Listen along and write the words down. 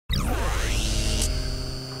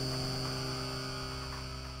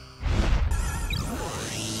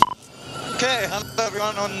Okay, hello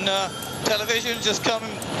everyone on television, just coming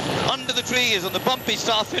under the trees on the bumpy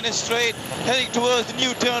start-finish straight, heading towards the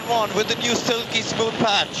new turn 1 with the new silky smooth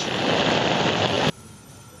patch.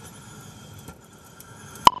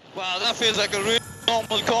 Wow, that feels like a real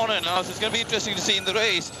normal corner now, so it's going to be interesting to see in the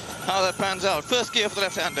race how that pans out. First gear for the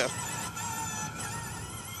left-hander.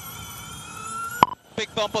 Big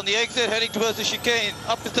bump on the exit, heading towards the chicane,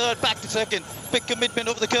 up to third, back to second, big commitment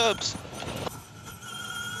over the curbs.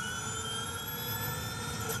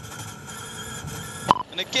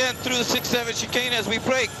 And again through the 6-7 chicane as we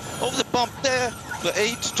brake over the bump there for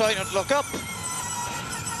 8, try not to lock up.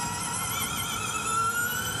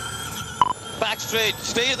 Back straight,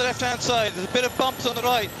 stay to the left-hand side, there's a bit of bumps on the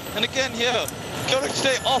right, and again here, got to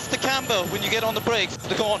stay off the camber when you get on the brakes for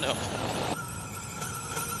the corner.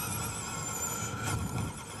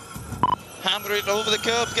 Hammer it over the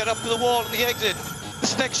curbs, get up to the wall on the exit.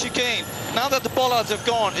 This next chicane, now that the bollards have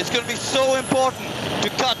gone, it's going to be so important to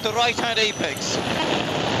cut the right-hand apex.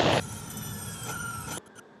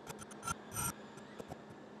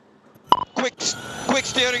 Quick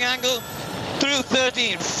steering angle through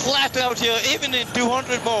 13, flat out here, even in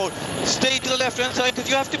 200 mode. Stay to the left-hand side because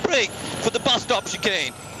you have to brake for the bus stop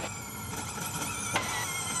chicane.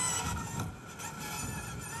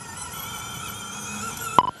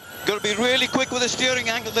 Got to be really quick with the steering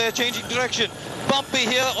angle there, changing direction. Bumpy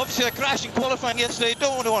here, obviously a crash in qualifying yesterday,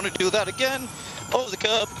 don't want to do that again. Over the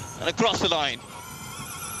curb and across the line.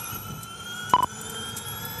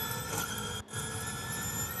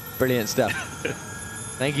 Brilliant stuff.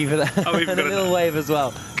 Thank you for that. Oh, and a little wave as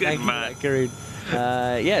well. Good Thank man. you for that,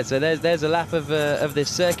 Karun. Yeah, so there's a lap of this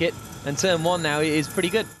circuit, and turn 1 now is pretty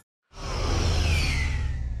good.